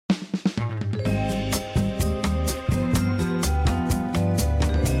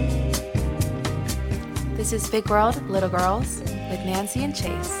This is Big World, Little Girls with Nancy and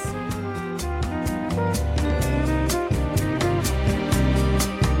Chase.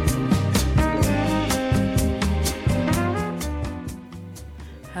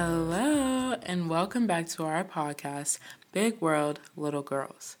 Hello, and welcome back to our podcast, Big World, Little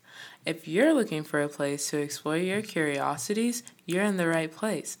Girls. If you're looking for a place to explore your curiosities, you're in the right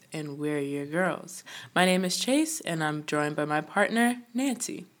place, and we're your girls. My name is Chase, and I'm joined by my partner,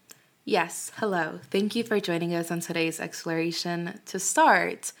 Nancy. Yes, hello. Thank you for joining us on today's exploration. To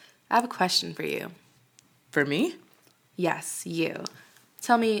start, I have a question for you. For me? Yes, you.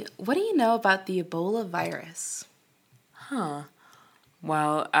 Tell me, what do you know about the Ebola virus?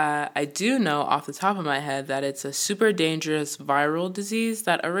 Well, I do know off the top of my head that it's a super dangerous viral disease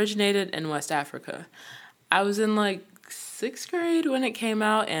that originated in West Africa. I was in sixth grade when it came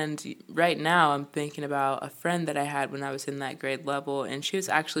out, and right now I'm thinking about a friend that I had when I was in that grade level, and she was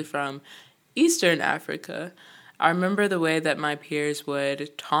actually from Eastern Africa. I remember the way that my peers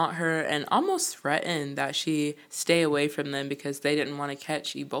would taunt her and almost threaten that she stay away from them because they didn't want to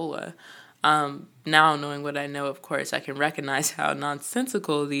catch Ebola. Now knowing what I know, of course, I can recognize how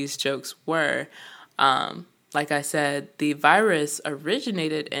nonsensical these jokes were. Like I said, the virus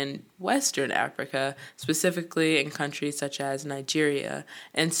originated in Western Africa, specifically in countries such as Nigeria,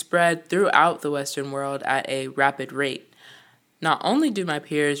 and spread throughout the Western world at a rapid rate. Not only do my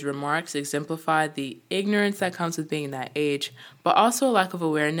peers' remarks exemplify the ignorance that comes with being that age, but also a lack of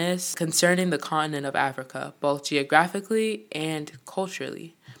awareness concerning the continent of Africa, both geographically and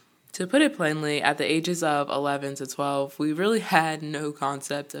culturally. To put it plainly, at the ages of 11 to 12, we really had no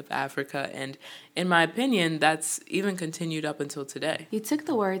concept of Africa, and in my opinion, that's even continued up until today. You took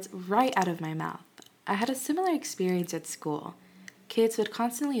the words right out of my mouth. I had a similar experience at school. Kids would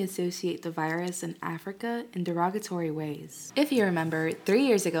constantly associate the virus in Africa in derogatory ways. If you remember, 3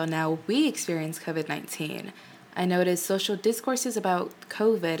 years ago now, we experienced COVID-19. I noticed social discourses about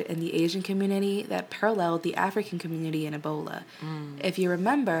COVID in the Asian community that paralleled the African community in Ebola. If you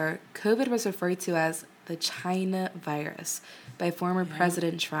remember, COVID was referred to as the China virus by former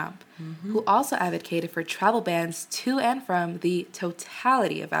President Trump, who also advocated for travel bans to and from the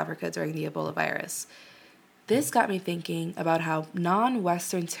totality of Africa during the Ebola virus. This got me thinking about how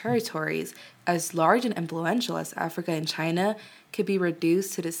non-Western territories, as large and influential as Africa and China, could be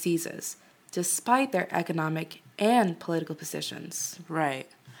reduced to diseases, despite their economic and political positions. Right.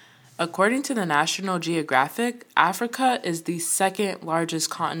 According to the National Geographic, Africa is the second largest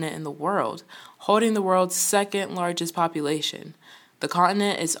continent in the world, holding the world's second largest population. The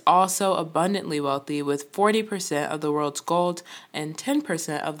continent is also abundantly wealthy, with 40% of the world's gold and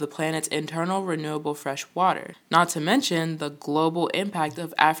 10% of the planet's internal renewable fresh water. Not to mention the global impact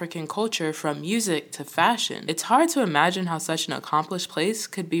of African culture from music to fashion. It's hard to imagine how such an accomplished place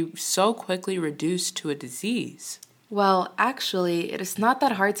could be so quickly reduced to a disease. Well, actually, it is not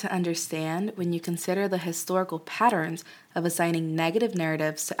that hard to understand when you consider the historical patterns of assigning negative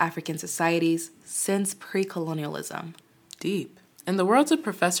narratives to African societies since pre-colonialism. Deep. In the words of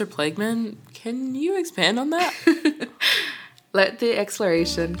Professor Plagueman, can you expand on that? Let the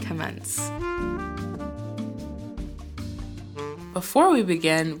exploration commence. Before we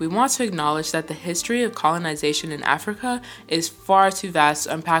begin, we want to acknowledge that the history of colonization in Africa is far too vast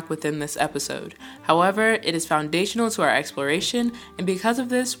to unpack within this episode. However, it is foundational to our exploration, and because of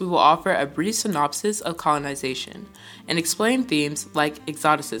this, we will offer a brief synopsis of colonization and explain themes like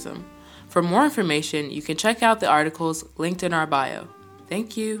exoticism. For more information, you can check out the articles linked in our bio.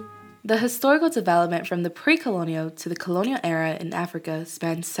 Thank you. The historical development from the pre-colonial to the colonial era in Africa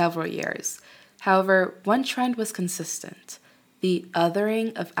spanned several years. However, one trend was consistent: the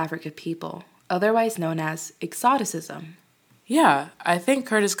othering of African people, otherwise known as exoticism. Yeah, I think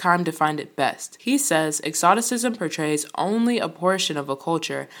Curtis Keim defined it best. He says exoticism portrays only a portion of a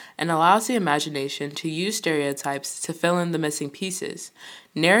culture and allows the imagination to use stereotypes to fill in the missing pieces.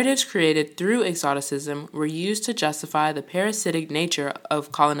 Narratives created through exoticism were used to justify the parasitic nature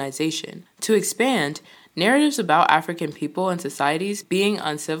of colonization. To expand, narratives about African people and societies being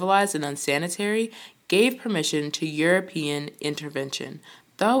uncivilized and unsanitary gave permission to European intervention,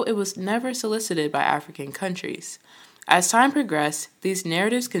 though it was never solicited by African countries. As time progressed, these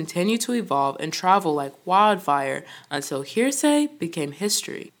narratives continued to evolve and travel like wildfire until hearsay became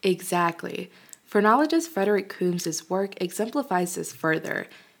history. Exactly. Phrenologist Frederick Coombs' work exemplifies this further.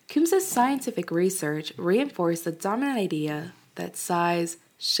 Coombs' scientific research reinforced the dominant idea that size,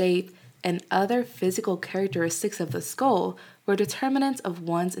 shape, and other physical characteristics of the skull were determinants of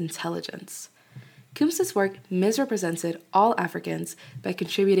one's intelligence. Coombs' work misrepresented all Africans by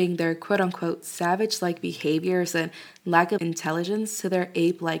contributing their quote-unquote savage-like behaviors and lack of intelligence to their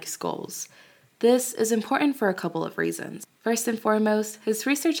ape-like skulls. This is important for a couple of reasons. First and foremost, his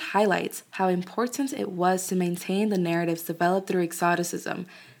research highlights how important it was to maintain the narratives developed through exoticism,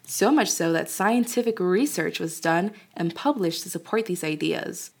 so much so that scientific research was done and published to support these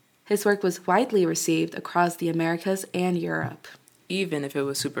ideas. His work was widely received across the Americas and Europe. Even if it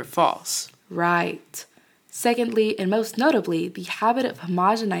was super false. Right. Secondly, and most notably, the habit of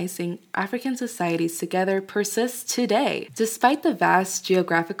homogenizing African societies together persists today. Despite the vast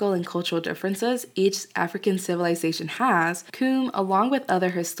geographical and cultural differences each African civilization has, Coombe, along with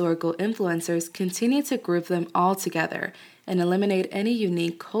other historical influencers, continue to group them all together and eliminate any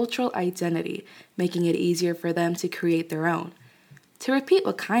unique cultural identity, making it easier for them to create their own. To repeat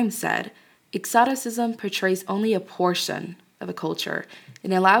what Keim said, exoticism portrays only a portion of a culture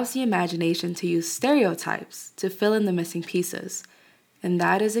and allows the imagination to use stereotypes to fill in the missing pieces. And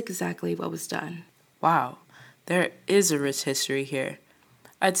that is exactly what was done. Wow, there is a rich history here.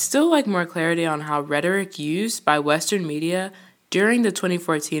 I'd still like more clarity on how rhetoric used by Western media during the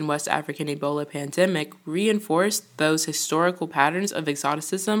 2014 West African Ebola pandemic reinforced those historical patterns of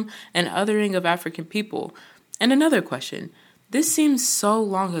exoticism and othering of African people. And another question, this seems so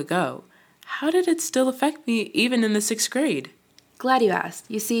long ago. How did it still affect me even in the 6th grade? Glad you asked.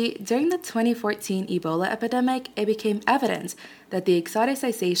 You see, during the 2014 Ebola epidemic, it became evident that the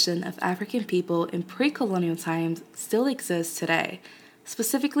exoticization of African people in pre-colonial times still exists today,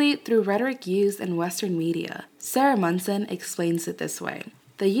 specifically through rhetoric used in Western media. Sarah Munson explains it this way.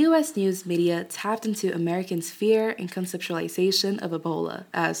 The U.S. news media tapped into Americans' fear and conceptualization of Ebola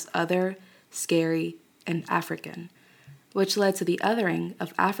as other, scary, and African, which led to the othering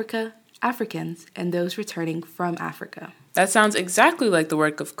of Africa, Africans, and those returning from Africa. That sounds exactly like the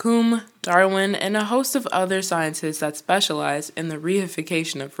work of Coombe, Darwin, and a host of other scientists that specialize in the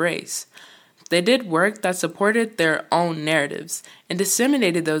reification of race. They did work that supported their own narratives and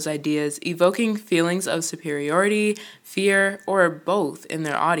disseminated those ideas, evoking feelings of superiority, fear, or both in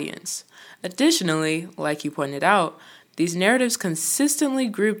their audience. Additionally, like you pointed out, these narratives consistently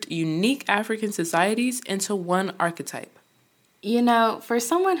grouped unique African societies into one archetype. You know, for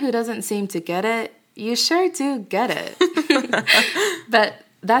someone who doesn't seem to get it, you sure do get it. But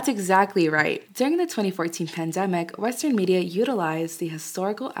that's exactly right. During the 2014 pandemic, Western media utilized the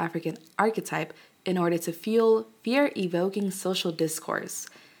historical African archetype in order to fuel fear-evoking social discourse.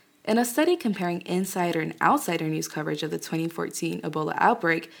 In a study comparing insider and outsider news coverage of the 2014 Ebola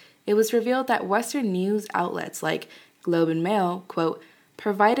outbreak, it was revealed that Western news outlets like Globe and Mail, quote,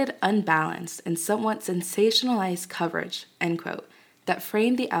 provided unbalanced and somewhat sensationalized coverage, end quote, that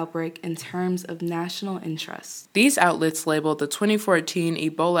framed the outbreak in terms of national interest. These outlets labeled the 2014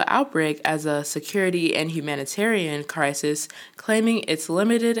 Ebola outbreak as a security and humanitarian crisis, claiming its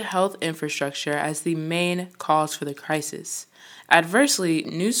limited health infrastructure as the main cause for the crisis. Adversely,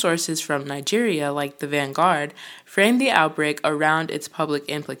 news sources from Nigeria, like the Vanguard, framed the outbreak around its public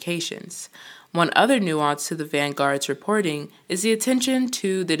implications. One other nuance to the Vanguard's reporting is the attention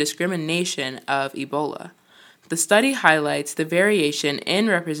to the discrimination of Ebola. The study highlights the variation in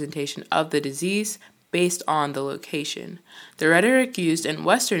representation of the disease based on the location. The rhetoric used in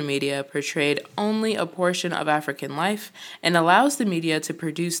Western media portrayed only a portion of African life and allows the media to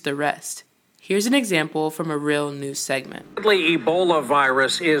produce the rest. Here's an example from a real news segment. The Ebola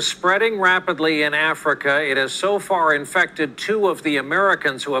virus is spreading rapidly in Africa. It has so far infected 2 of the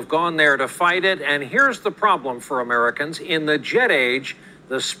Americans who have gone there to fight it. And here's the problem for Americans. In the jet age,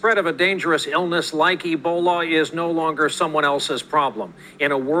 the spread of a dangerous illness like Ebola is no longer someone else's problem.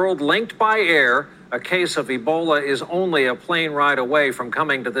 In a world linked by air, a case of Ebola is only a plane ride away from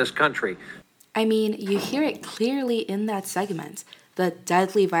coming to this country. I mean, you hear it clearly in that segment. The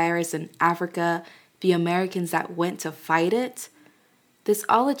deadly virus in Africa, the Americans that went to fight it. This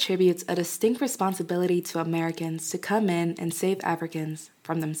all attributes a distinct responsibility to Americans to come in and save Africans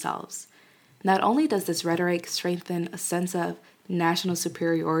from themselves. Not only does this rhetoric strengthen a sense of national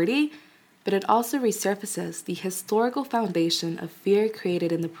superiority, but it also resurfaces the historical foundation of fear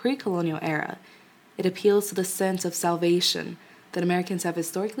created in the pre-colonial era. It appeals to the sense of salvation that Americans have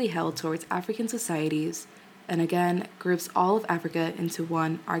historically held towards African societies, and again, groups all of Africa into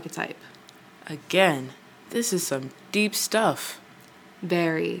one archetype. Again, this is some deep stuff.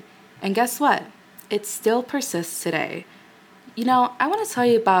 Very. And guess what? It still persists today. You know, I want to tell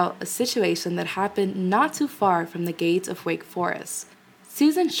you about a situation that happened not too far from the gates of Wake Forest.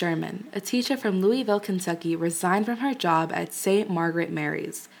 Susan Sherman, a teacher from Louisville, Kentucky, resigned from her job at St. Margaret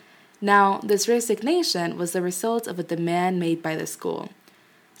Mary's. Now, this resignation was the result of a demand made by the school.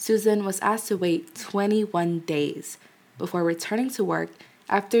 Susan was asked to wait 21 days before returning to work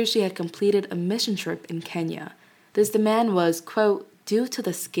after she had completed a mission trip in Kenya. This demand was, quote, due to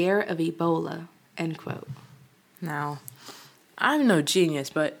the scare of Ebola, End quote. Now, I'm no genius,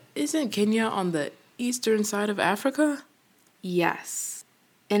 but isn't Kenya on the eastern side of Africa? Yes.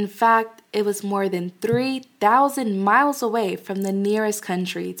 In fact, it was more than 3,000 miles away from the nearest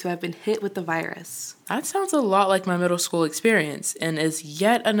country to have been hit with the virus. That sounds a lot like my middle school experience and is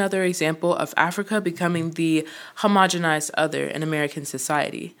yet another example of Africa becoming the homogenized other in American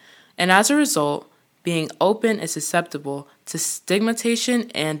society. And as a result, being open and susceptible to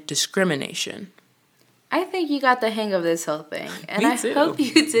stigmatization and discrimination. I think you got the hang of this whole thing, and Me I too. hope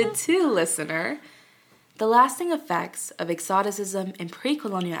you did too, listener. The lasting effects of exoticism in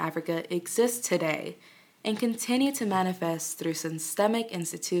pre-colonial Africa exist today and continue to manifest through systemic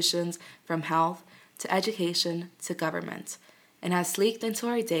institutions from health to education to government, and has leaked into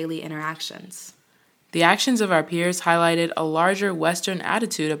our daily interactions. The actions of our peers highlighted a larger Western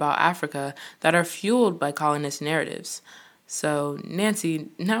attitude about Africa that are fueled by colonist narratives. So, Nancy,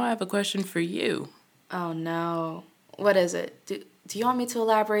 now I have a question for you. Oh no. What is it? Do you want me to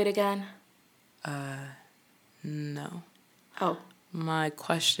elaborate again? No. Oh, My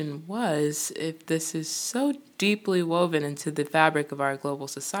question was, if this is so deeply woven into the fabric of our global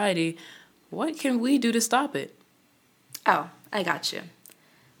society, what can we do to stop it? I got you.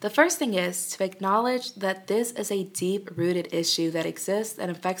 The first thing is to acknowledge that this is a deep-rooted issue that exists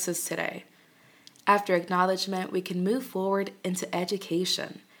and affects us today. After acknowledgement, we can move forward into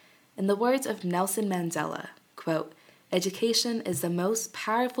education. In the words of Nelson Mandela, quote, "Education is the most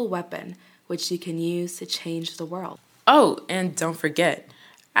powerful weapon which you can use to change the world." Oh, and don't forget,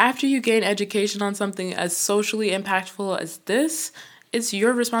 after you gain education on something as socially impactful as this, it's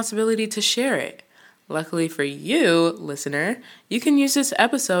your responsibility to share it. Luckily for you, listener, you can use this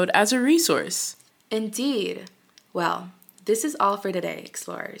episode as a resource. Indeed. Well, this is all for today,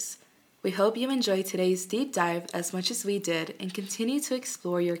 explorers. We hope you enjoyed today's deep dive as much as we did and continue to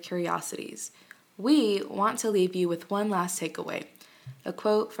explore your curiosities. We want to leave you with one last takeaway, a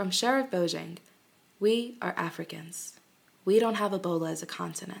quote from Sheriff Bojang: "We are Africans. We don't have Ebola as a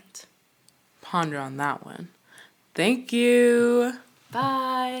continent." Ponder on that one. Thank you.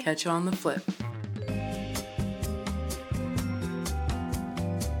 Bye. Catch you on the flip.